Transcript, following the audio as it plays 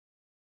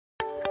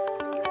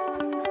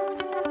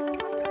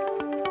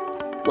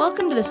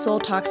Welcome to the Soul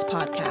Talks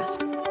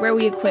podcast, where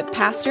we equip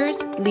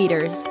pastors,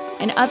 leaders,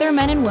 and other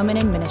men and women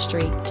in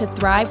ministry to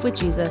thrive with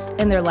Jesus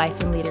in their life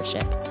and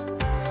leadership.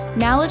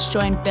 Now let's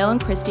join Bill and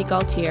Christy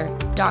Gaultier,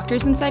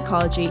 doctors in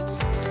psychology,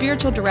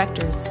 spiritual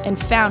directors, and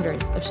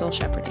founders of Soul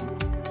Shepherding.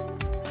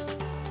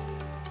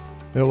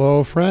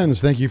 Hello,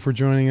 friends. Thank you for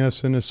joining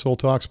us in the Soul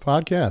Talks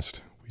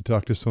podcast. We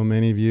talked to so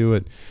many of you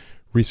at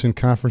recent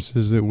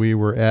conferences that we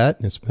were at,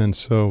 and it's been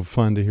so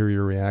fun to hear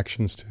your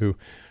reactions to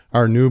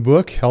our new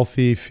book,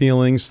 Healthy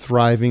Feelings,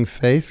 Thriving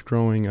Faith,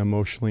 Growing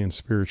Emotionally and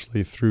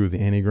Spiritually Through the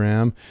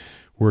Enneagram.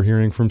 We're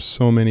hearing from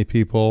so many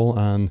people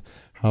on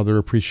how they're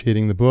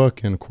appreciating the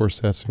book, and of course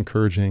that's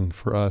encouraging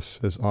for us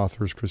as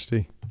authors,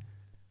 Christy.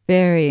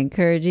 Very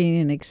encouraging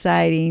and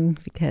exciting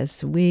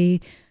because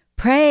we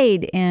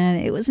prayed and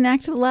it was an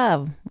act of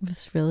love. It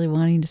was really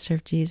wanting to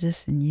serve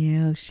Jesus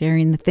and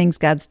sharing the things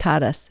God's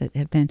taught us that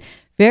have been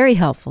very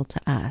helpful to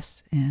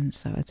us. And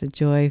so it's a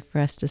joy for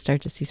us to start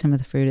to see some of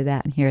the fruit of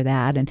that and hear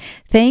that. And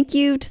thank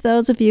you to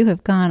those of you who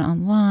have gone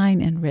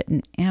online and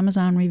written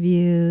Amazon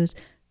reviews,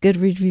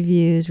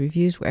 Goodreads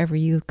reviews wherever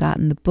you've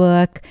gotten the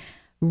book.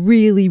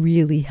 Really,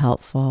 really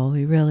helpful.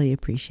 We really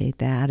appreciate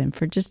that. And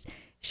for just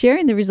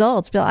sharing the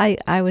results. Bill,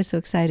 I was so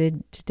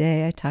excited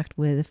today. I talked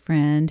with a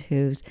friend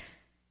who's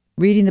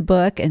reading the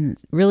book and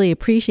really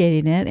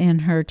appreciating it.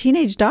 And her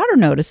teenage daughter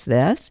noticed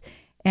this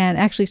and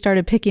actually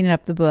started picking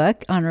up the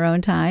book on her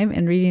own time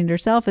and reading it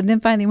herself. And then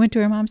finally went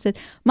to her mom and said,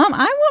 "Mom,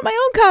 I want my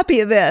own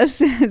copy of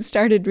this," and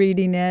started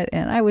reading it.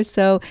 And I was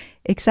so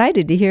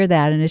excited to hear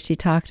that. And as she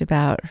talked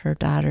about her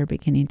daughter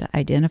beginning to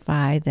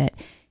identify that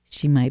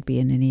she might be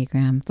an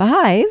Enneagram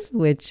 5,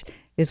 which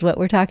is what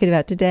we're talking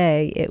about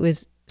today, it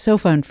was so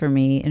fun for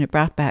me. And it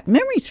brought back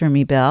memories for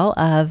me, Bill,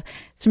 of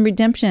some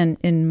redemption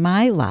in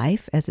my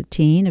life as a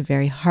teen, a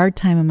very hard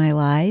time in my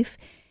life,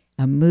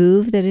 a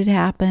move that had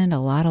happened, a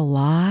lot of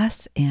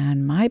loss.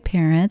 And my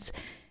parents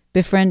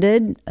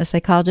befriended a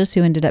psychologist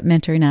who ended up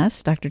mentoring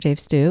us, Dr.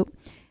 Dave Stoop,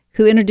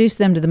 who introduced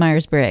them to the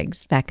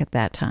Myers-Briggs back at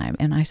that time.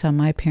 And I saw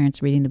my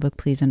parents reading the book,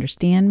 Please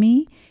Understand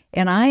Me.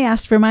 And I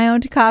asked for my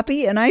own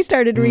copy and I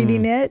started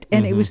reading it.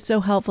 And it was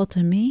so helpful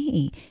to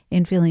me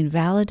in feeling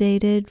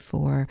validated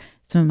for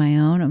some of my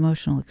own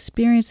emotional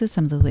experiences,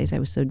 some of the ways I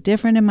was so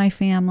different in my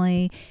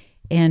family,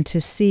 and to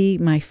see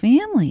my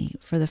family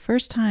for the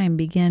first time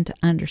begin to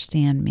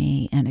understand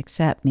me and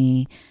accept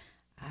me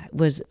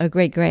was a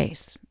great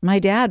grace. My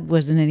dad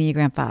was an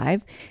Enneagram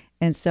 5,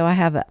 and so I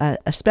have a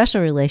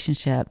special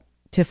relationship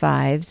to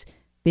 5s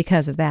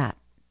because of that.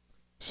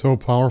 So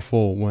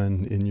powerful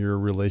when in your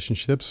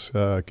relationships,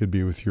 could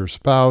be with your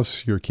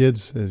spouse, your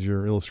kids, as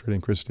you're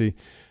illustrating, Christy,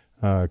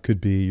 could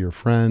be your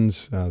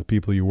friends, the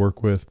people you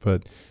work with,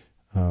 but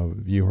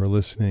you are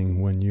listening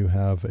when you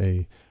have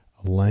a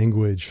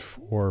language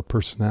for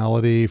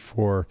personality,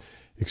 for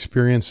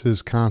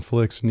experiences,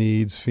 conflicts,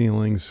 needs,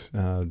 feelings,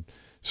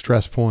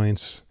 stress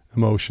points,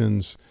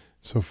 emotions,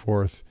 so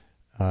forth.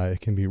 It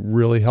can be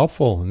really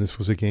helpful. And this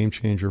was a game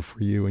changer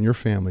for you and your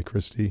family,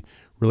 Christy,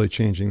 really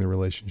changing the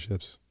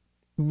relationships.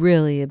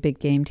 Really a big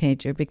game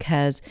changer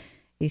because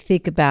you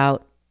think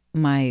about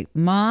my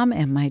mom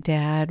and my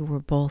dad were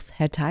both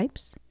head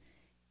types,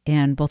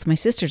 and both my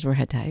sisters were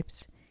head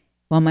types.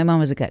 Well, my mom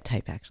was a gut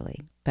type,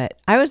 actually, but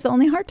I was the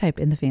only heart type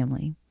in the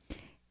family.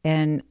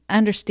 And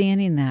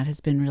understanding that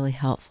has been really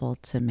helpful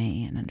to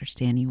me, and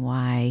understanding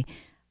why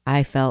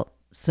I felt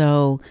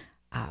so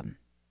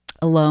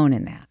alone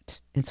in that,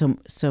 and so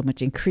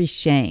much increased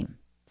shame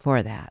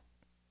for that.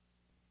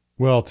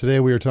 Well, today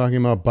we are talking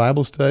about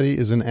Bible study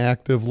is an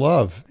act of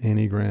love,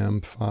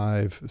 Enneagram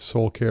 5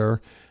 Soul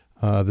Care.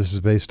 This is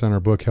based on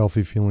our book,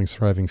 Healthy Feelings,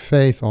 Thriving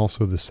Faith,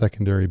 also the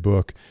secondary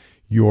book,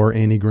 Your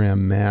Enneagram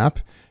Map,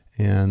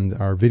 and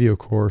our video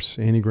course,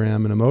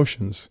 Enneagram and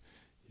Emotions.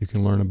 You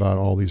can learn about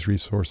all these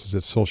resources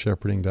at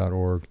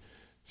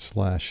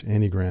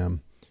soulshepherding.org/Enneagram.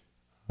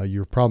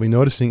 You're probably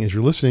noticing as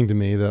you're listening to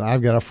me that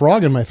I've got a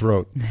frog in my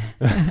throat.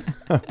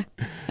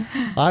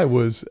 I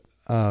was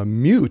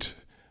mute,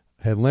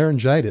 had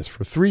laryngitis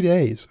for 3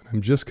 days.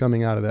 I'm just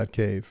coming out of that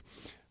cave.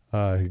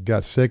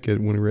 Got sick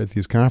when we were at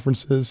these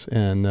conferences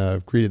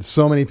and greeted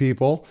so many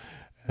people.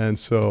 And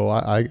so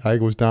I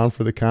was down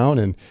for the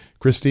count. And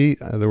Christy,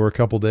 there were a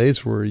couple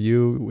days where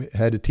you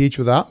had to teach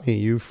without me.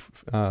 You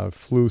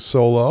flew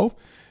solo,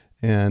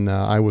 and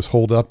I was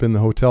holed up in the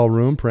hotel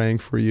room praying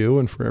for you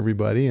and for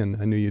everybody.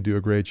 And I knew you'd do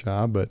a great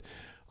job, but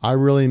I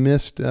really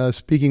missed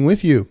speaking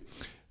with you.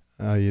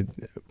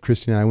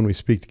 Christy and I, when we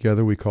speak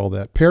together, we call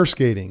that pair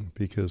skating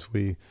because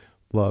we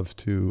love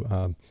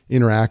to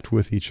interact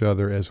with each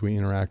other as we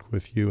interact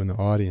with you in the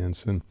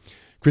audience. And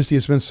Christy,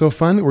 it's been so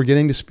fun that we're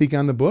getting to speak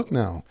on the book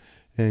now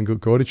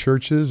and go to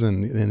churches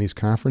and these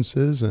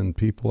conferences, and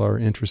people are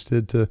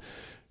interested to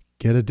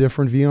get a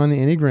different view on the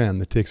Enneagram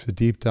that takes a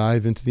deep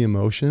dive into the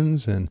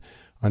emotions and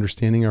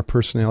understanding our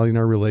personality and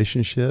our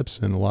relationships,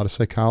 and a lot of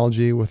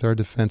psychology with our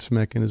defense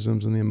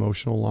mechanisms and the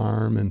emotional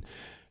alarm, and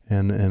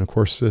of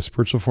course the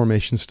spiritual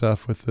formation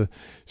stuff with the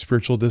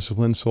spiritual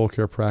discipline, soul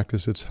care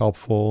practice. It's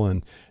helpful,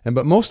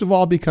 but most of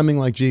all, becoming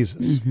like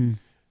Jesus.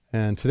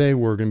 And today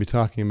we're going to be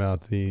talking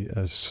about the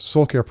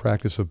soul care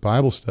practice of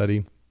Bible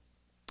study,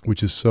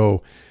 which is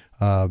so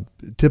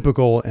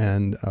typical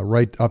and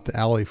right up the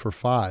alley for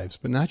fives,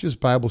 but not just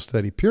Bible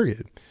study,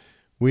 period.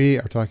 We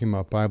are talking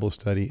about Bible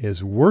study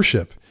as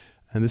worship.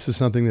 And this is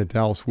something that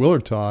Dallas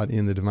Willard taught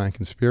in The Divine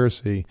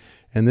Conspiracy.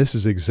 And this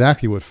is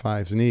exactly what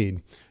fives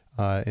need.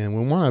 And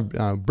we want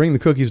to bring the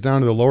cookies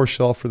down to the lower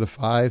shelf for the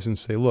fives and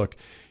say, look,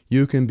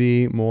 you can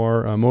be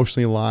more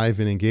emotionally alive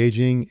and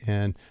engaging,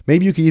 and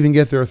maybe you can even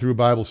get there through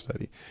Bible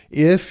study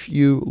if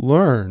you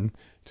learn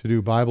to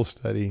do Bible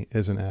study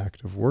as an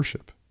act of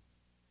worship.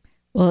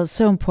 Well, it's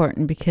so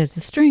important because the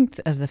strength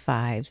of the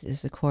fives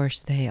is, of course,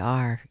 they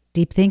are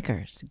deep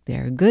thinkers.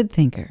 They're good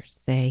thinkers.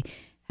 They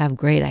have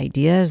great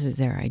ideas.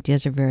 Their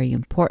ideas are very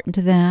important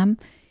to them.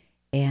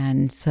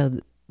 And so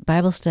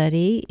Bible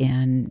study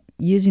and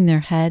using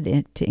their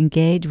head to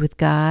engage with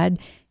God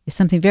is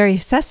something very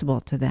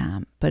accessible to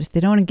them. But if they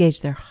don't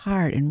engage their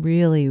heart and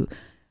really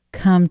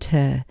come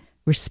to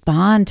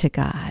respond to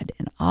God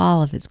and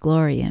all of His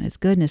glory and His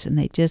goodness, and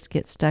they just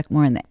get stuck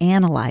more in the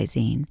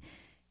analyzing,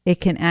 it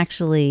can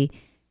actually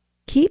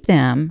keep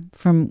them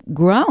from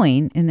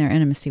growing in their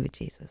intimacy with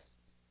Jesus.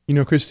 You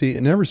know, Christy,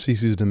 it never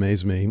ceases to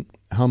amaze me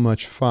how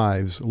much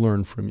fives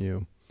learn from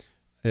you.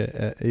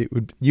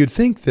 You'd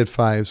think that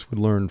fives would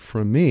learn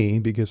from me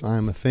because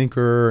I'm a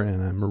thinker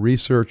and I'm a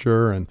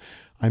researcher, and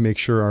I make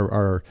sure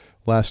our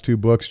last two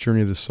books,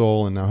 Journey of the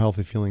Soul and now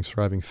Healthy Feelings,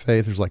 Thriving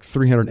Faith, there's like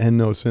 300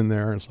 endnotes in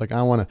there. And it's like,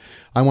 I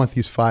want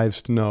these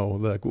fives to know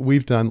that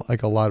we've done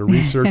like a lot of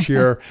research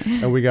here,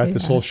 and we got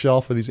this whole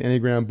shelf of these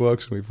Enneagram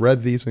books, and we've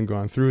read these and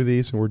gone through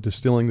these, and we're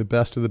distilling the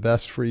best of the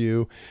best for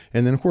you.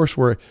 And then, of course,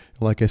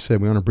 like I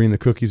said, we want to bring the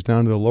cookies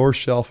down to the lower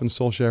shelf in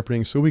soul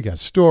shepherding. So we got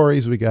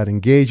stories, we got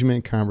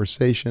engagement,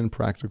 conversation,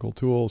 practical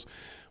tools.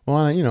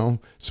 Well,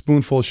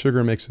 spoonful of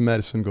sugar makes the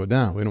medicine go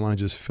down. We don't want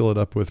to just fill it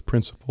up with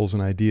principles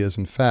and ideas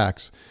and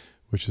facts,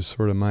 which is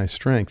sort of my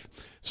strength.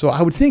 So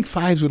I would think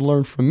fives would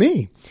learn from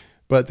me,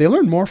 but they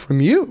learn more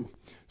from you.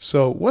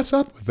 So what's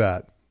up with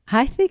that?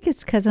 I think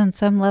it's because on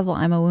some level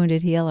I'm a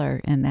wounded healer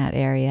in that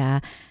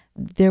area.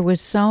 There was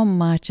so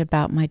much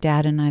about my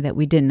dad and I that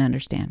we didn't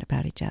understand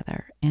about each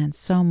other, and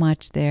so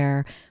much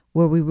there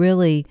where we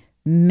really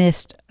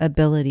missed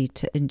ability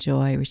to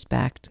enjoy,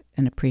 respect,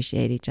 and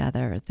appreciate each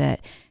other,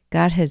 that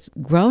God has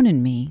grown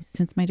in me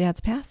since my dad's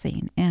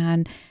passing.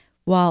 And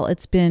while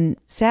it's been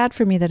sad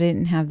for me that I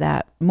didn't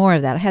have more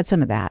of that, I had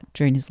some of that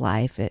during his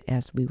life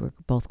as we were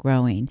both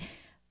growing.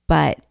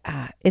 But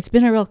it's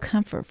been a real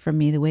comfort for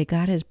me the way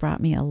God has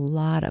brought me a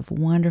lot of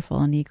wonderful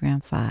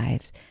Enneagram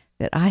fives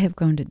that I have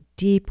grown to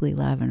deeply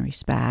love and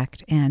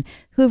respect, and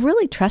who have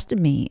really trusted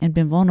me and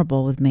been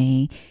vulnerable with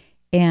me.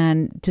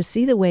 And to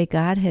see the way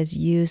God has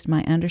used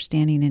my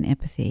understanding and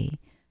empathy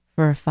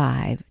for a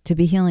five to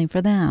be healing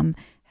for them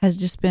has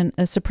just been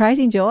a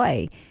surprising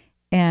joy.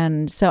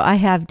 And so I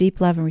have deep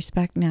love and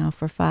respect now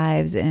for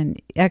fives.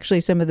 And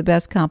actually some of the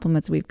best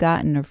compliments we've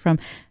gotten are from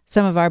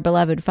some of our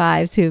beloved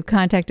fives who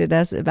contacted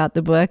us about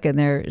the book, and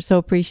they're so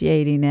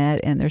appreciating it.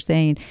 And they're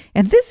saying,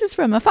 and this is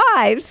from a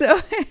five.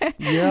 So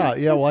yeah.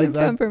 Well, I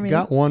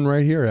got one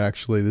right here,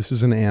 actually. This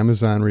is an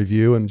Amazon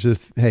review. And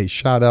just, hey,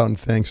 shout out and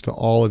thanks to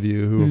all of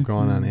you who have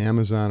gone on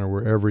Amazon or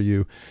wherever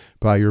you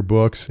buy your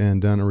books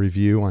and done a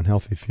review on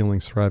Healthy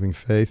Feelings, Thriving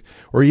Faith,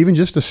 or even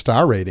just a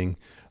star rating.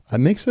 It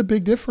makes a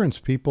big difference.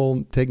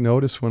 People take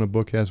notice when a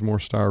book has more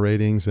star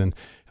ratings and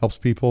helps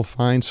people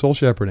find soul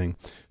shepherding.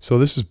 So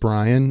this is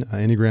Brian,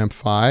 Enneagram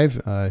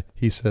 5.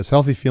 He says,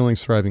 Healthy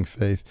Feelings, Thriving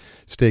Faith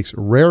stakes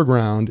rare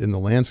ground in the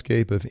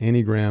landscape of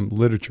Enneagram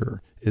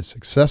literature. It's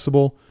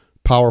accessible,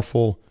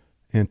 powerful,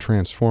 and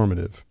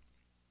transformative.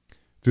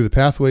 Through the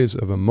pathways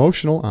of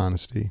emotional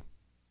honesty,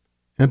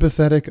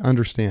 empathetic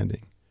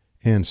understanding,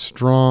 and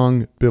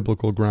strong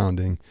biblical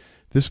grounding,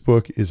 this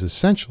book is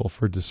essential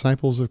for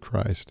disciples of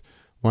Christ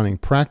wanting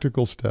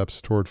practical steps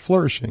toward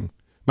flourishing.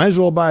 Might as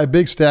well buy a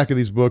big stack of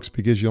these books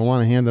because you'll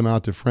want to hand them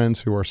out to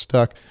friends who are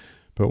stuck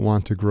but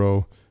want to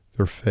grow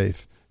their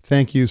faith.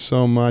 Thank you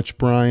so much,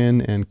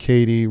 Brian and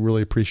Katie.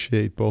 Really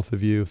appreciate both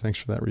of you. Thanks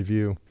for that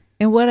review.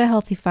 And what a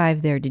healthy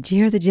five there. Did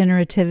you hear the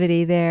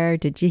generativity there?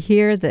 Did you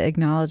hear the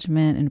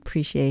acknowledgement and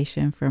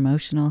appreciation for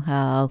emotional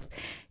health?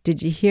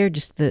 Did you hear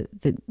just the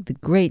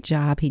great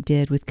job he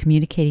did with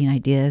communicating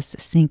ideas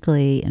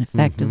succinctly and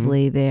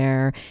effectively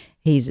there?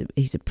 He's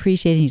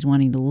appreciating, he's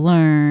wanting to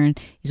learn,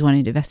 he's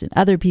wanting to invest in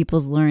other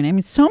people's learning. I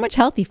mean, so much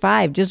healthy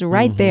five just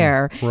right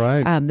there.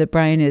 Right. That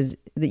Brian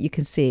that you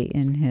can see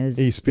in his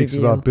He speaks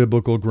review. about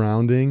biblical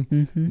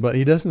grounding, but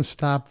he doesn't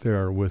stop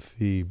there with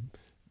the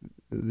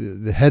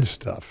head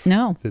stuff.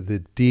 No. The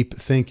deep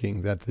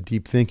thinking, the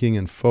deep thinking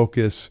and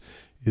focus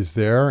is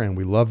there, and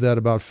we love that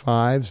about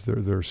fives.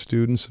 They're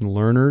students and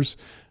learners,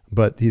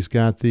 but he's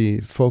got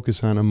the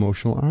focus on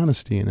emotional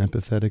honesty and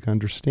empathetic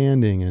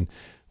understanding, and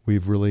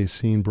we've really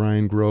seen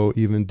Brian grow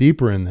even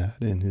deeper in that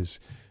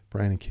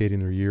Brian and Katie in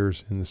their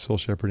years in the Soul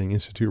Shepherding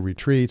Institute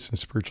retreats and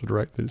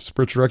the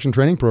spiritual direction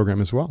training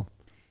program as well.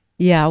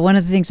 Yeah, one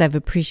of the things I've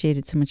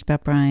appreciated so much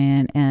about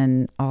Brian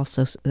and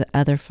also the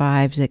other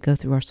fives that go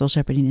through our Soul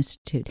Shepherding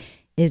Institute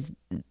is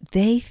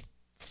they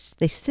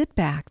sit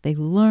back, they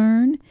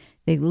learn,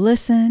 they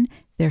listen,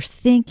 they're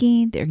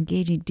thinking, they're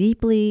engaging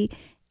deeply,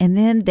 and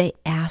then they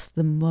ask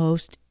the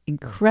most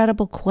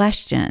incredible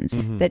questions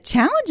that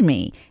challenge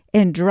me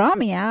and draw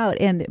me out.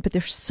 But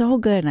they're so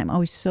good, and I'm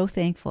always so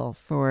thankful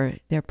for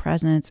their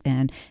presence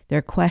and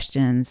their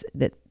questions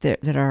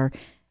that are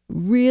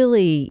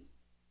really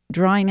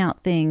drawing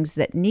out things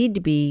that need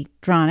to be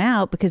drawn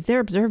out, because they're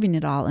observing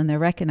it all and they're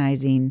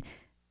recognizing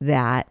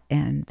that,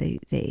 and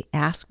they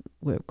ask,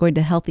 we're going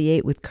to Healthy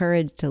 8 with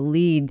courage to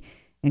lead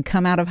and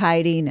come out of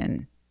hiding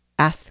and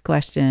ask the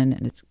question,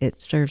 and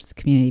it serves the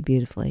community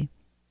beautifully.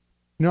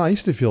 I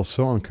used to feel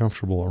so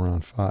uncomfortable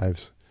around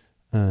 5s,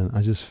 and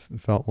I just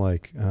felt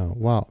like,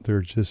 wow,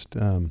 they're just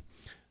kind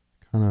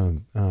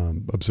of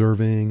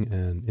observing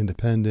and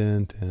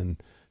independent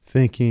and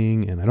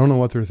thinking, and I don't know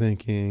what they're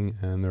thinking,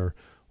 and they're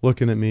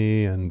looking at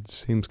me and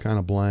seems kind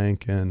of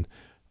blank, and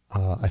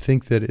I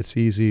think that it's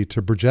easy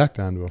to project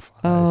onto a 5.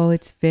 Oh,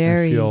 it's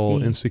very and feel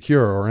easy.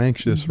 insecure or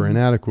anxious or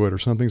inadequate, or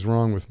something's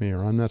wrong with me,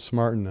 or I'm not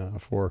smart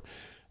enough, or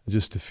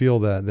just to feel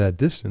that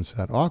distance,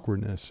 that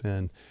awkwardness.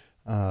 And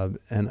I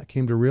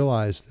came to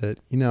realize that,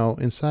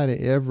 inside of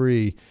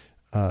every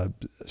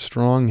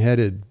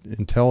strong-headed,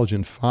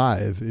 intelligent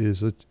 5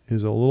 is a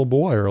little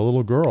boy or a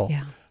little girl.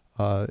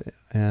 Yeah.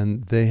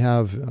 And they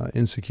have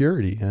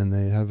insecurity, and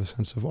they have a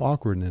sense of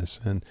awkwardness,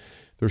 and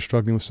they're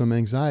struggling with some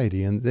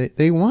anxiety, and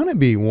they want to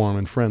be warm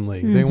and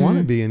friendly. They want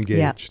to be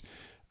engaged.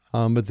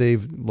 But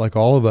they've, like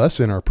all of us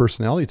in our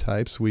personality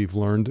types, we've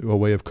learned a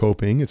way of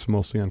coping. It's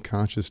mostly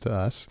unconscious to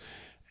us,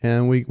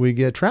 and we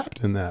get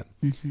trapped in that.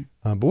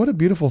 But what a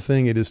beautiful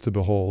thing it is to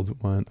behold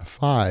when a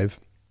 5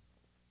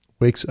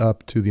 wakes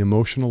up to the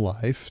emotional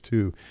life,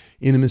 to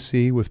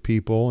intimacy with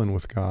people and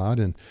with God.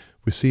 And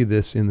we see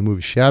this in the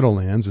movie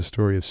Shadowlands, the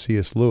story of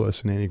C.S.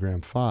 Lewis and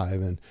Enneagram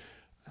 5. And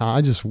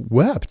I just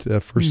wept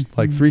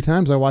like 3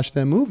 times I watched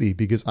that movie,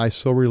 because I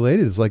so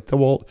related. It's like,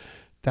 well,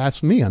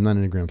 that's me. I'm not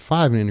an Enneagram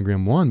 5 and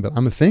Enneagram 1, but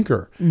I'm a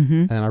thinker.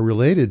 And I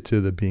related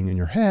to the being in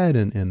your head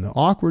and the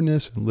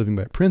awkwardness and living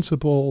by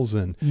principles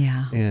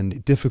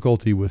and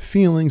difficulty with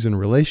feelings and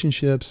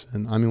relationships.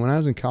 And I mean, when I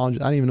was in college,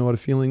 I didn't even know what a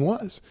feeling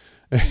was.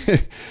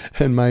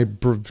 And my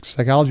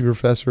psychology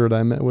professor that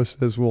I met with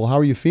says, well, how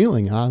are you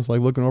feeling? And I was like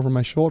looking over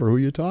my shoulder, who are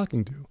you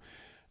talking to?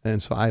 And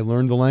so I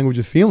learned the language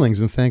of feelings,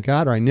 and thank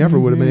God, or I never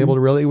would have been able to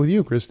relate with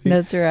you, Christy.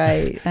 That's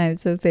right. I'm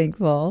so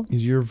thankful.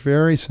 You're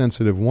very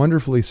sensitive,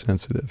 wonderfully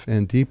sensitive,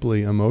 and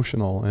deeply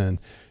emotional, and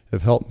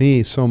have helped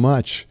me so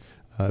much,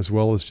 as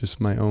well as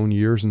just my own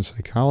years in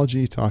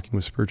psychology, talking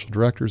with spiritual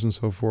directors and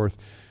so forth,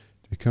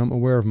 to become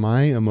aware of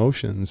my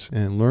emotions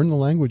and learn the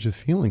language of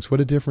feelings.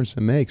 What a difference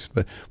it makes.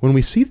 But when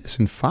we see this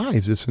in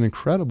 5s, it's an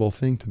incredible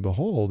thing to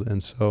behold.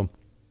 And so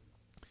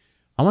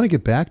I want to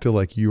get back to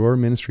like your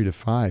ministry to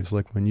 5s,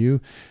 like when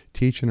you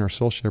teach in our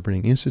Soul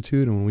Shepherding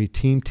Institute and when we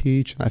team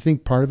teach. I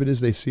think part of it is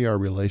they see our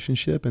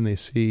relationship and they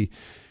see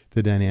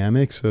the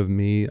dynamics of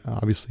me,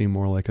 obviously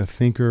more like a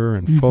thinker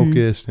and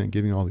focused and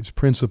giving all these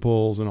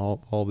principles and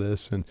all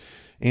this and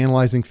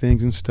analyzing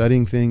things and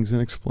studying things and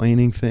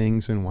explaining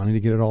things and wanting to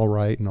get it all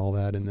right and all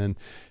that. And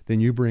then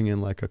you bring in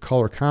like a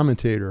color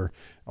commentator,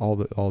 all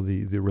the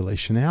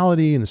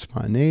relationality and the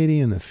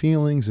spontaneity and the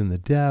feelings and the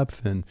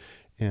depth and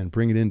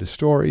bring it into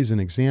stories and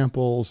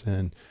examples.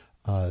 And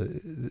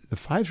the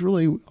 5s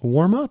really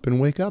warm up and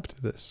wake up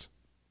to this.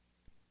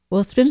 Well,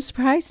 it's been a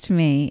surprise to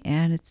me,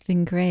 and it's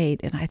been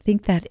great. And I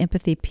think that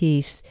empathy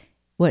piece,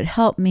 what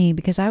helped me,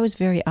 because I was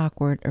very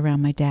awkward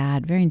around my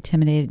dad, very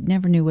intimidated,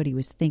 never knew what he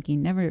was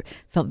thinking, never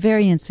felt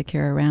very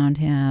insecure around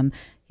him.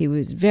 He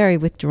was very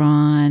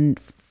withdrawn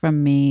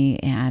from me,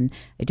 and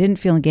I didn't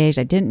feel engaged.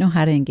 I didn't know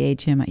how to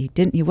engage him.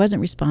 He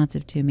wasn't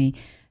responsive to me.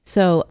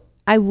 So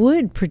I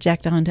would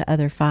project onto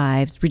other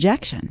 5s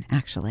rejection,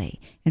 actually,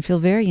 and feel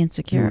very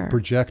insecure. You would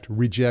project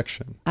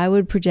rejection. I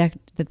would project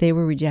that they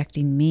were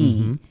rejecting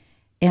me.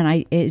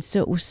 And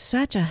so it was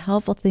such a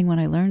helpful thing when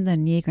I learned the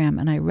Enneagram,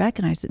 and I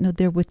recognized that, no,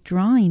 they're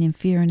withdrawing in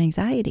fear and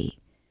anxiety.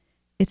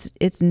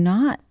 It's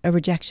not a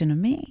rejection of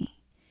me.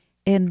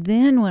 And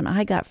then when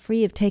I got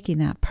free of taking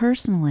that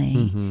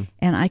personally,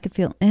 and I could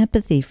feel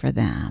empathy for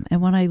them,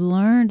 and when I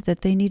learned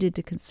that they needed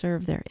to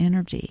conserve their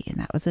energy, and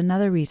that was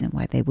another reason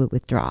why they would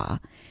withdraw,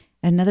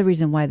 another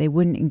reason why they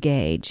wouldn't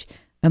engage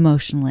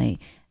emotionally,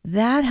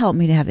 that helped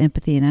me to have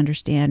empathy and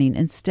understanding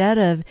instead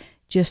of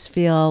just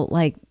feel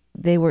like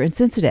they were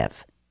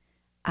insensitive.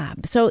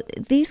 So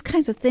these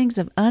kinds of things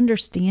of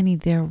understanding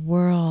their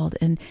world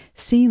and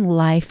seeing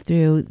life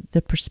through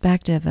the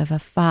perspective of a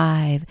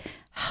 5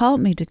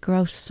 helped me to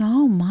grow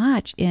so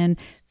much in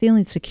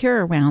feeling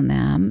secure around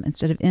them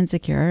instead of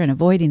insecure and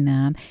avoiding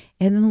them,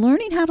 and then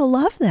learning how to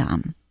love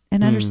them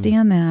and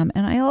understand them.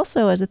 And I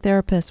also, as a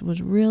therapist,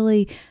 was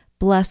really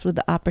blessed with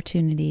the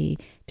opportunity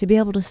to be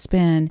able to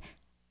spend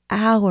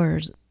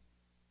hours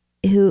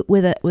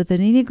with an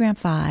Enneagram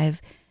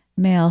 5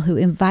 male who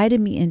invited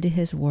me into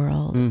his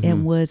world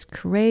and was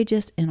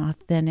courageous and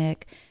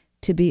authentic,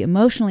 to be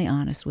emotionally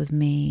honest with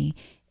me,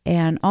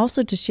 and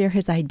also to share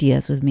his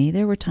ideas with me.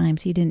 There were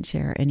times he didn't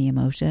share any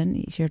emotion.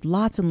 He shared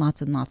lots and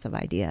lots and lots of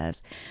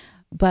ideas.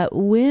 But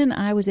when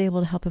I was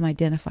able to help him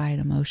identify an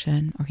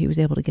emotion, or he was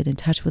able to get in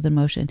touch with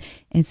emotion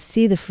and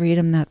see the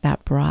freedom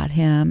that brought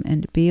him,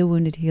 and to be a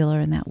wounded healer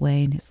in that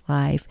way in his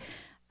life,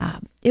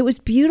 it was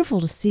beautiful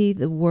to see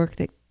the work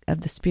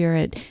of the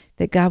Spirit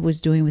that God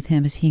was doing with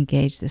him as he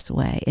engaged this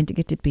way, and to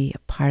get to be a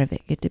part of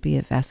it, get to be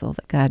a vessel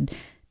that God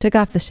took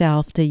off the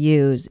shelf to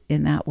use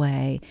in that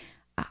way.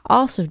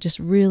 Also just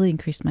really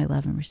increased my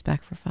love and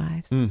respect for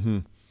fives. Mm-hmm.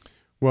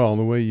 Well,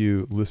 the way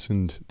you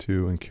listened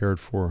to and cared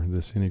for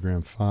this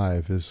Enneagram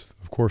 5 is,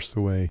 of course,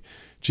 the way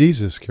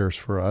Jesus cares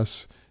for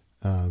us.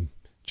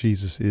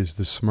 Jesus is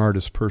the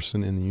smartest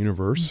person in the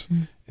universe,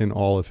 in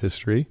all of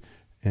history,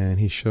 and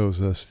he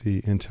shows us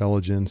the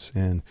intelligence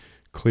and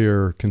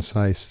clear,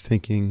 concise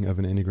thinking of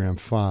an Enneagram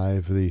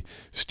 5, the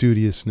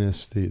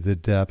studiousness, the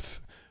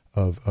depth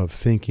of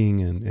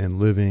thinking and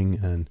living,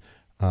 and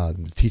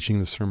teaching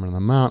the Sermon on the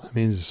Mount. I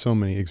mean, there's so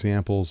many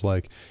examples.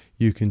 Like,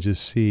 you can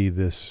just see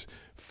this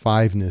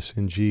fiveness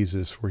in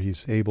Jesus, where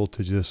he's able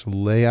to just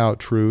lay out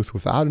truth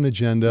without an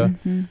agenda,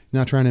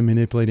 not trying to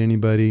manipulate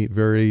anybody.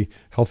 Very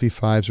healthy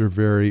fives are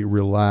very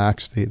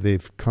relaxed.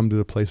 They've come to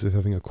the place of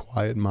having a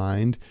quiet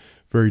mind.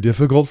 Very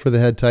difficult for the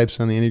head types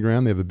on the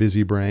Enneagram. They have a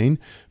busy brain,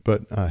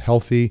 but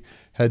healthy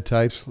head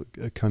types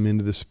come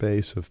into the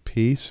space of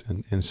peace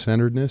and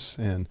centeredness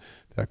and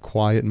that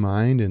quiet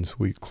mind. And so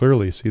we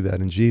clearly see that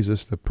in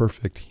Jesus, the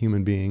perfect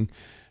human being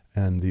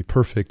and the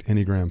perfect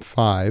Enneagram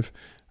 5.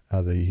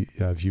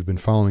 If you've been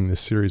following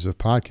this series of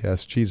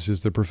podcasts, Jesus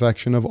is the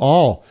perfection of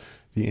all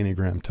the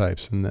Enneagram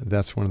types. And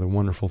that's one of the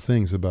wonderful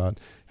things about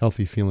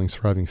Healthy Feelings,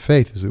 Thriving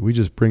Faith, is that we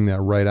just bring that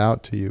right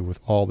out to you with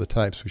all the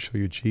types. We show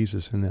you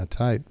Jesus in that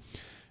type.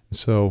 And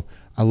so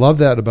I love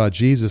that about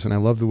Jesus, and I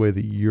love the way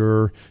that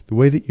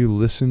you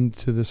listened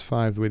to this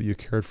 5, the way that you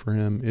cared for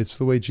him. It's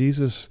the way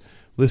Jesus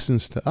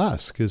listens to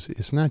us, because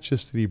it's not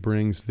just that he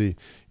brings the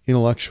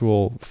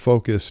intellectual,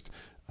 focused,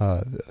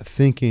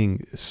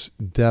 thinking,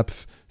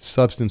 depth,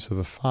 substance of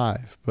a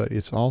 5, but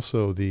it's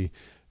also the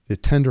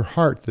tender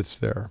heart that's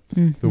there,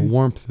 the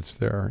warmth that's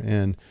there.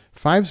 And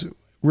 5s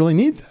really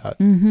need that.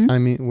 I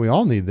mean, we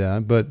all need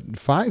that, but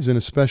 5s in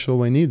a special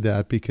way need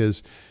that,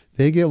 because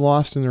they get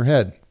lost in their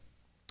head.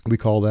 We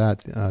call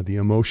that the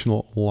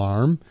emotional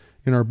alarm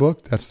in our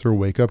book. That's their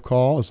wake-up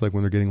call. It's like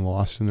when they're getting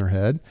lost in their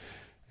head.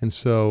 And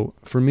so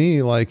for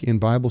me, like in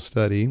Bible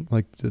study,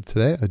 like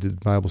today I did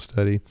Bible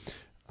study,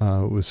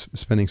 was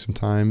spending some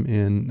time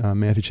in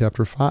Matthew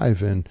chapter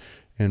 5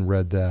 and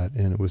read that,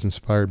 and it was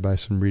inspired by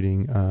some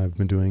reading I've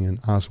been doing in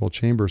Oswald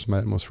Chambers, My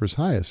Utmost for His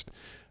Highest,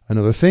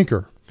 another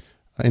thinker,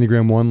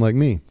 Enneagram 1 like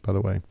me, by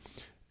the way.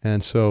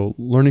 And so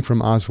learning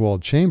from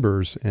Oswald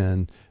Chambers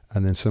and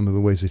then some of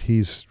the ways that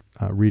he's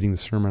reading the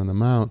Sermon on the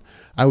Mount,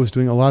 I was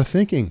doing a lot of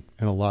thinking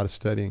and a lot of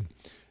studying.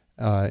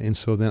 And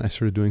so then I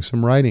started doing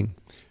some writing.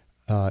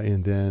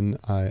 And then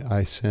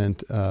I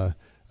sent a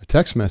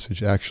text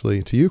message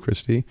actually to you,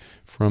 Christy,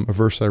 from a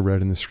verse I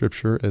read in the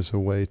scripture as a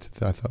way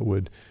that I thought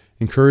would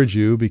encourage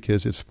you,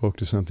 because it spoke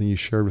to something you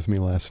shared with me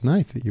last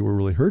night that you were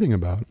really hurting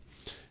about.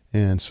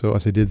 And so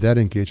as I did that,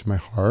 I engaged my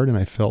heart, and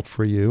I felt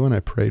for you, and I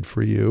prayed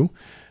for you.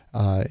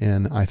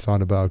 And I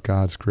thought about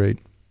God's great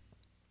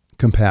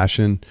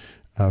compassion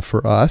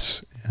for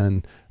us.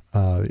 And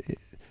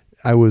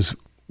I was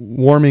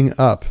warming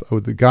up.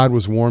 God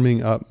was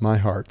warming up my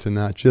heart to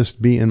not just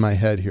be in my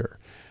head here.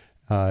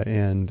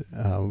 And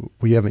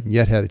we haven't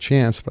yet had a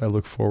chance, but I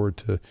look forward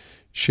to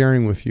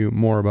sharing with you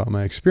more about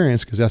my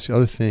experience, because that's the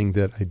other thing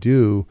that I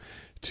do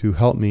to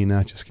help me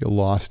not just get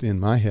lost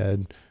in my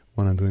head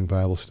when I'm doing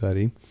Bible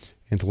study,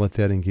 and to let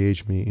that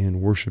engage me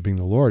in worshiping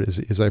the Lord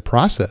is I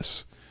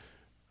process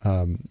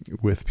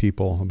with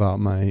people about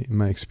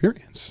my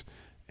experience,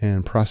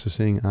 and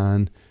processing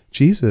on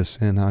Jesus,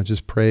 and I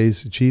just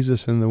praise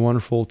Jesus and the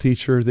wonderful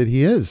teacher that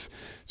he is.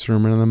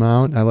 Sermon on the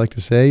Mount, I like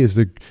to say, is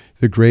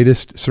the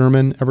greatest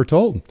sermon ever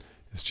told.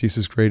 It's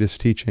Jesus' greatest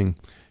teaching.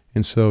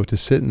 And so to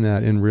sit in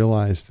that and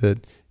realize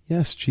that,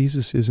 yes,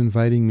 Jesus is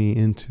inviting me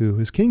into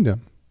his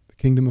kingdom, the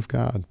kingdom of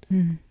God,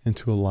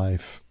 into a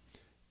life.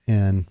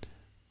 And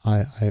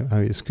I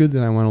it's good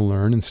that I want to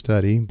learn and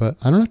study, but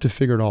I don't have to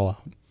figure it all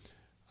out.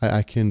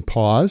 I can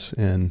pause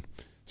and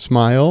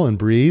smile and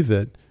breathe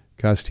that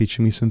God's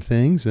teaching me some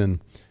things,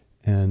 and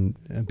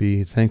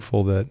be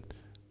thankful that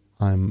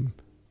I'm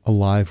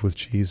alive with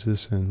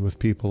Jesus and with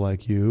people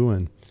like you,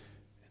 and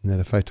that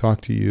if I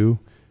talk to you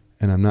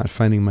and I'm not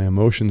finding my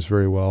emotions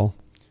very well,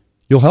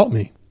 you'll help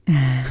me.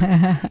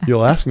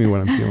 You'll ask me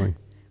what I'm feeling.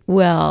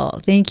 Well,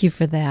 thank you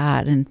for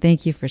that, and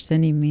thank you for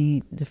sending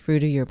me the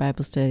fruit of your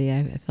Bible study.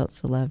 I felt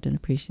so loved and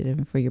appreciative,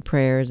 and for your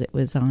prayers. It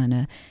was on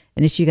an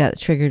issue got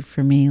triggered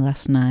for me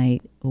last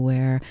night,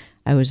 where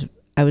I was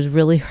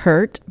really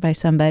hurt by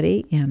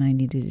somebody, and I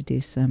needed to do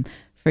some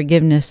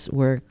forgiveness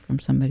work from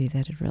somebody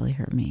that had really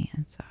hurt me.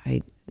 And so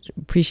I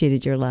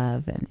appreciated your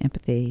love and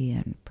empathy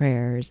and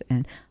prayers,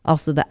 and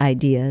also the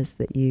ideas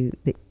that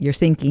you're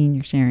thinking,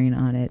 you're sharing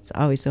on it. It's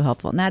always so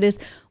helpful. And that is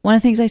one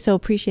of the things I so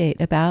appreciate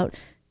about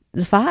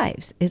the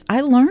 5s, is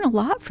I learn a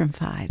lot from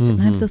 5s. And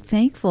I'm so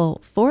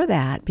thankful for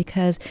that,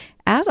 because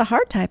as a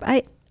heart type,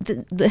 I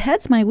the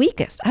head's my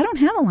weakest. I don't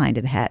have a line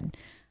to the head.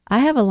 I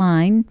have a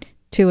line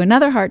to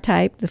another heart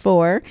type, the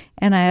 4,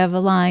 and I have a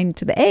line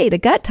to the 8, a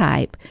gut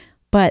type,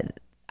 but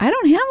I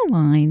don't have a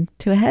line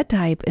to a head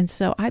type. And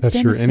so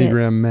That's your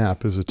Enneagram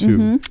map as a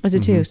 2. As a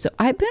 2. So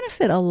I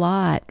benefit a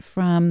lot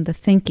from the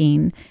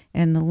thinking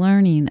and the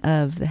learning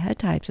of the head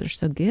types that are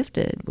so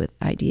gifted with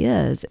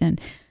ideas. And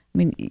I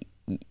mean,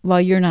 while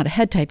you're not a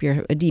head type,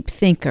 you're a deep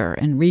thinker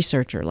and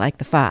researcher like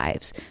the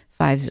 5s.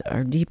 5s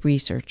are deep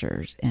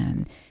researchers.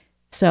 And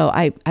so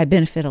I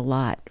benefit a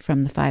lot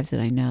from the 5s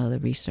that I know, the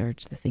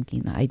research, the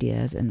thinking, the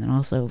ideas, and then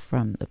also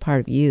from the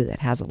part of you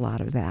that has a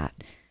lot of that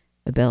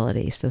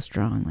ability so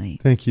strongly.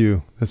 Thank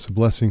you. That's a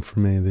blessing for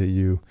me that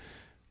you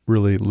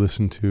really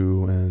listen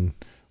to and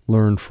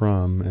learn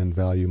from and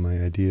value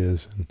my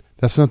ideas. And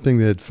that's something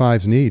that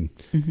 5s need.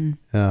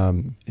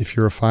 If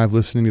you're a 5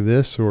 listening to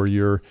this, or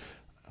you're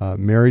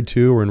married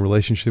to or in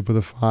relationship with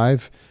a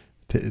 5,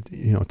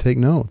 take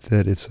note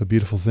that it's a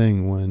beautiful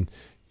thing when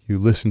you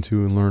listen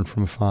to and learn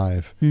from a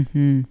 5.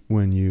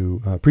 When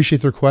you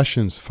appreciate their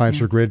questions. 5s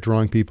are great at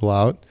drawing people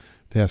out.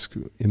 They ask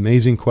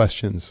amazing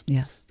questions.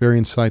 Yes. Very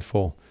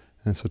insightful.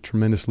 And it's a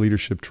tremendous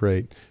leadership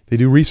trait. They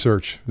do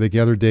research. They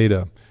gather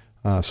data.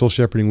 Soul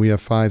Shepherding, we have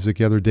 5s that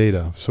gather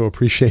data. So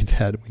appreciate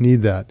that. We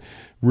need that.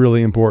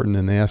 Really important.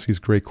 And they ask these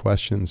great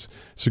questions.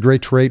 It's a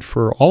great trait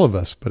for all of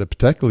us, but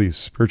particularly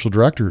spiritual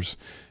directors.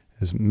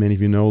 As many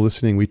of you know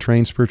listening, we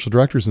train spiritual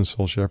directors in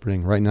Soul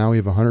Shepherding. Right now we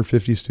have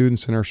 150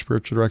 students in our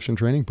spiritual direction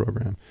training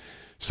program.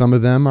 Some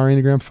of them are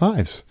Enneagram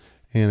 5s.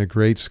 And a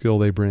great skill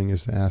they bring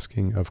is the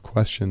asking of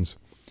questions.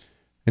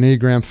 An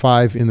Enneagram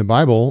 5 in the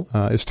Bible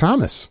is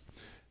Thomas.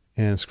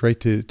 And it's great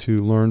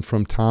to learn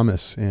from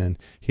Thomas. And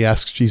he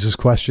asks Jesus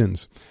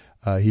questions.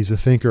 He's a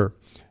thinker.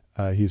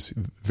 He's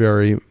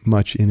very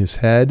much in his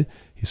head.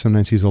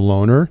 Sometimes he's a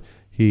loner.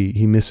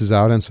 He misses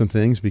out on some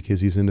things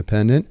because he's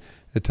independent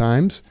at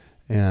times.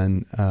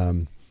 And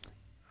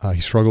he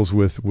struggles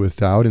with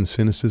doubt and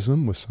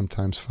cynicism, which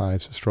sometimes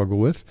 5s struggle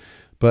with.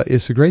 But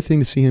it's a great thing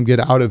to see him get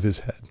out of his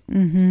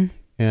head.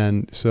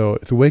 And so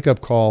the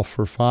wake-up call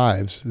for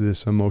 5s,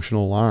 this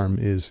emotional alarm,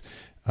 is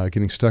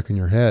getting stuck in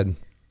your head.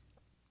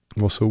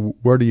 Well, so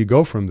where do you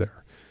go from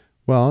there?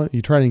 Well,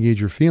 you try to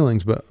engage your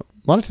feelings, but a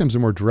lot of times the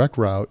more direct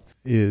route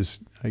is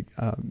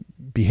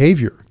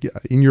behavior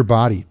in your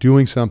body,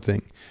 doing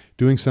something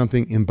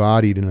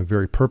embodied in a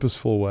very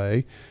purposeful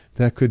way.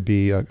 That could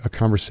be a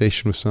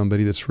conversation with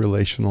somebody that's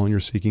relational and you're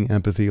seeking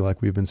empathy,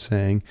 like we've been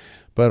saying,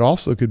 but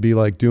also could be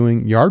like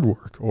doing yard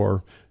work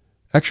or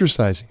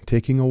exercising,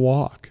 taking a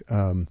walk,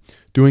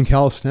 doing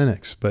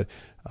calisthenics, but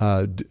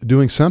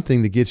doing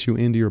something that gets you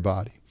into your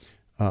body,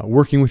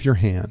 working with your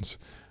hands,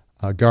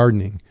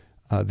 gardening.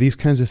 These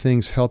kinds of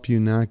things help you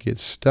not get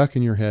stuck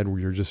in your head where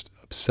you're just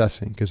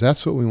obsessing, because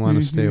that's what we want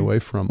to stay away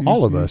from,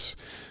 all of us,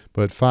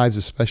 but 5s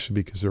especially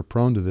because they're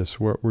prone to this,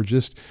 where we're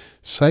just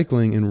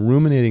cycling and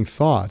ruminating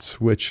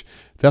thoughts, which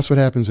that's what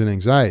happens in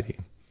anxiety,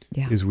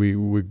 is we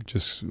would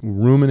just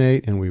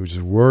ruminate and we would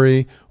just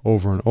worry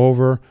over and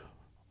over.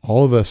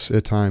 All of us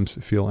at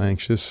times feel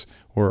anxious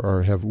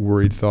or have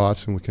worried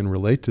thoughts, and we can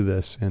relate to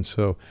this. And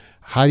so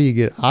how do you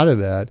get out of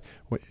that?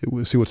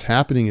 See, what's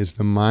happening is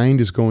the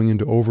mind is going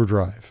into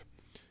overdrive.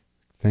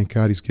 Thank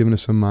God he's given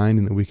us a mind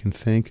and that we can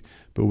think,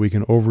 but we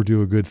can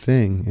overdo a good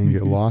thing and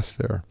get lost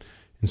there.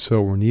 And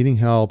so we're needing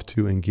help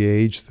to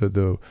engage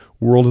the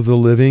world of the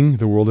living,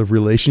 the world of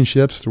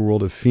relationships, the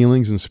world of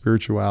feelings and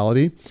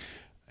spirituality.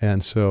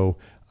 And so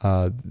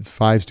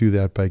 5s do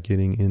that by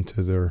getting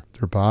into their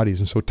bodies.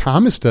 And so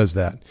Thomas does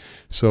that.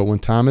 So when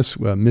Thomas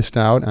missed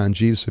out on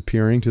Jesus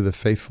appearing to the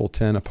faithful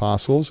 10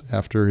 apostles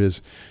after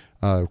his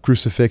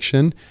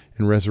crucifixion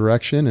and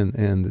resurrection,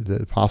 and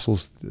the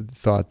apostles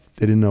thought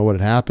they didn't know what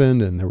had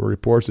happened, and there were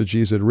reports that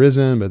Jesus had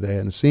risen, but they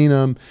hadn't seen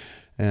him,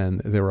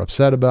 and they were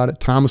upset about it.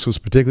 Thomas was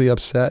particularly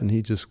upset, and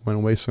he just went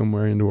away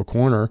somewhere into a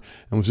corner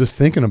and was just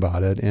thinking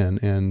about it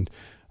and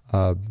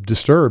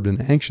disturbed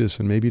and anxious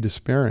and maybe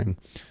despairing.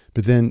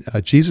 But then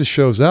Jesus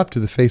shows up to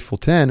the faithful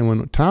 10, and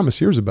when Thomas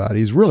hears about it,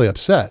 he's really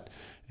upset,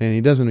 and he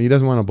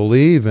doesn't want to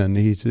believe, and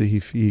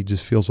he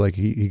just feels like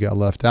he got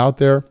left out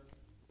there.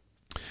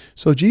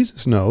 So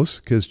Jesus knows,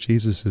 because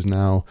Jesus is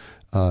now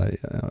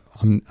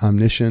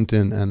omniscient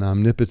and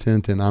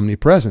omnipotent and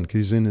omnipresent, because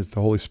he's in the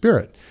Holy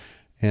Spirit,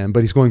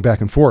 but he's going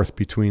back and forth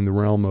between the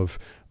realm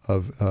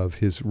of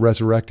his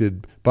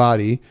resurrected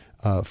body,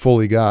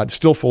 fully God,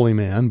 still fully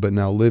man, but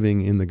now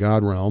living in the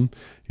God realm.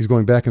 He's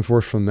going back and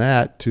forth from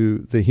that to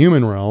the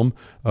human realm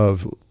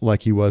of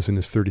like he was in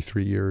his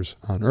 33 years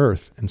on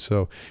earth. And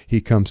so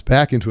he comes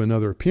back into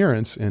another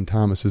appearance, and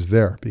Thomas is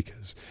there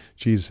because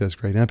Jesus has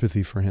great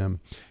empathy for him.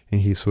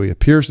 And so he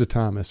appears to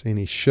Thomas, and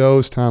he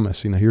shows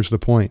Thomas, here's the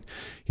point.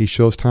 He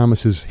shows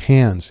Thomas his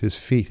hands, his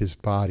feet, his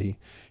body.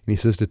 And he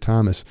says to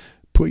Thomas,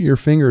 put your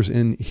fingers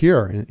in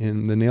here,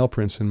 in the nail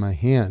prints in my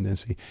hand. And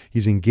see,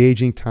 he's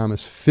engaging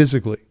Thomas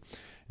physically.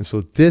 And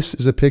so this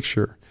is a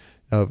picture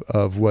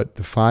of what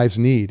the 5s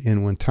need.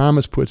 And when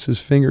Thomas puts his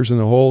fingers in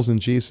the holes in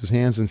Jesus'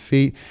 hands and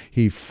feet,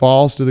 he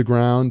falls to the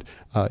ground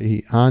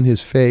on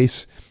his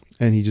face,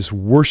 and he just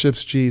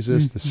worships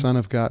Jesus, the Son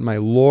of God, my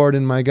Lord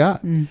and my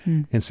God.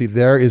 And see,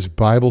 there is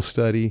Bible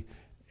study,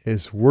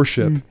 is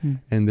worship,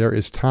 and there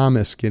is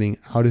Thomas getting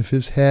out of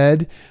his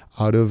head,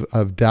 out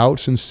of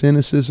doubts and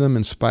cynicism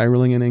and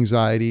spiraling in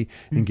anxiety,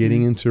 and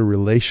getting into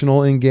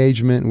relational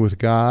engagement with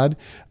God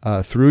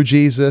through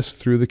Jesus,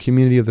 through the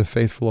community of the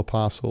faithful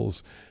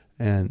apostles,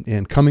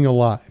 and coming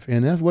alive.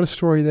 And that's what a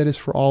story that is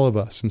for all of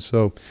us. And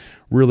so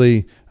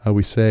really,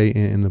 we say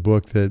in the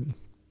book that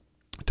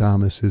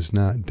Thomas is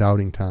not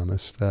doubting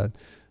Thomas, that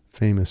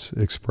famous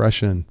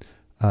expression.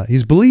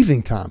 He's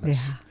believing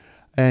Thomas. Yeah.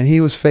 And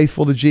he was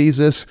faithful to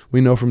Jesus.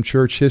 We know from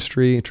church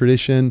history,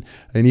 tradition,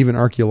 and even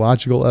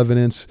archaeological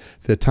evidence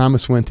that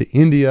Thomas went to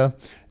India,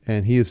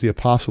 and he is the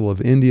apostle of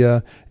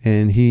India,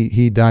 and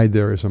he died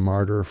there as a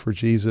martyr for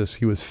Jesus.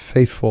 He was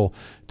faithful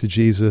to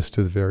Jesus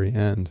to the very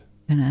end.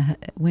 And I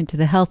went to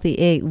the Healthy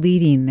Eight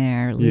leading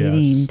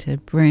to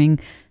bring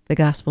the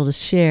gospel, to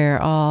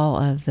share all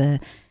of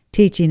the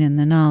teaching and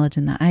the knowledge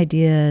and the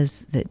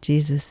ideas that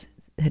Jesus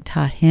had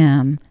taught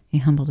him. He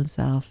humbled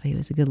himself. He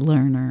was a good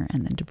learner.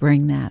 And then to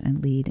bring that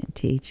and lead and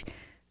teach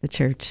the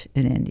church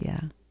in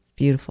India. It's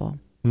beautiful.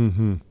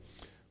 Mm-hmm.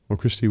 Well,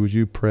 Christy, would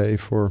you pray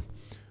for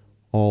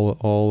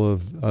all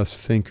of us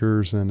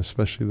thinkers, and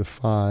especially the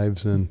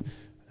fives, and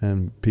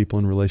people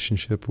in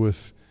relationship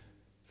with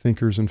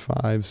thinkers and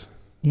fives?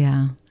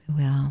 Yeah, I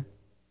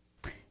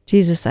will.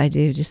 Jesus, I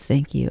do just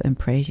thank you and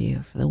praise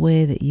you for the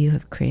way that you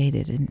have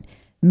created and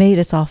made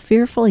us all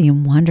fearfully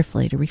and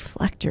wonderfully to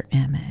reflect your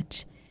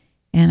image.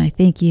 And I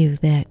thank you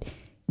that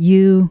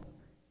you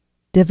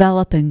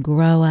develop and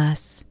grow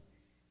us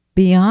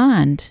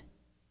beyond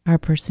our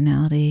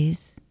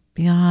personalities,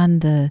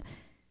 beyond the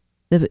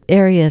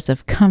areas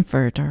of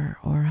comfort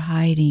or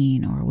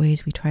hiding or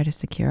ways we try to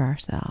secure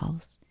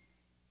ourselves.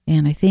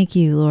 And I thank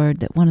you, Lord,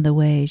 that one of the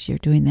ways you're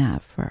doing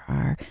that for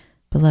our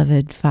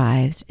beloved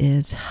fives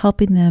is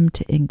helping them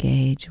to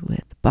engage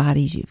with the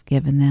bodies you've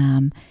given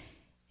them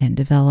and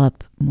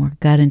develop more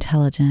gut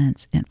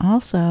intelligence, and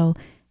also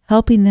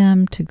helping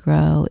them to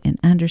grow in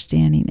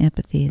understanding,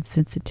 empathy, and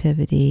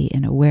sensitivity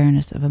and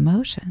awareness of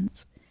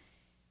emotions.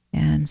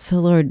 And so,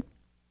 Lord,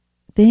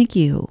 thank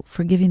you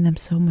for giving them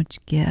so much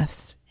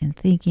gifts in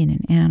thinking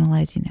and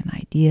analyzing and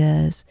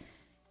ideas.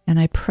 And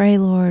I pray,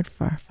 Lord,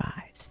 for our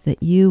fives,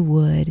 that you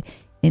would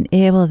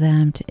enable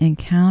them to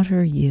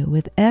encounter you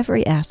with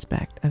every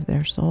aspect of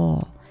their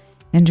soul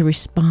and to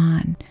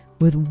respond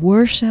with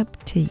worship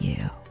to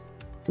you.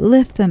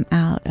 Lift them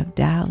out of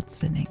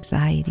doubts and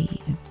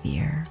anxiety and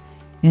fear,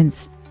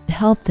 and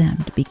help them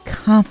to be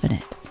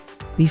confident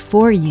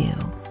before you,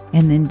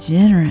 and then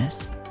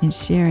generous in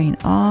sharing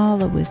all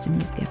the wisdom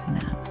you've given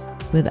them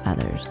with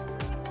others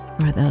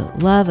for the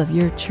love of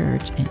your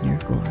church and your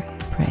glory. I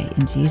pray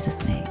in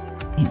Jesus' name.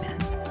 Amen.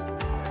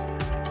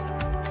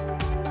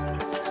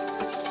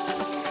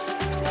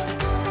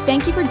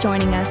 Thank you for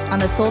joining us on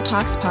the Soul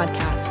Talks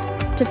podcast.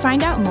 To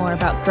find out more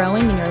about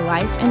growing in your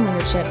life and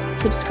leadership,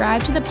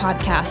 subscribe to the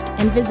podcast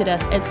and visit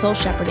us at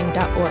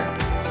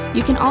soulshepherding.org.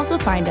 You can also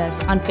find us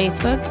on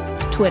Facebook,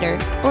 Twitter,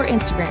 or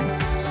Instagram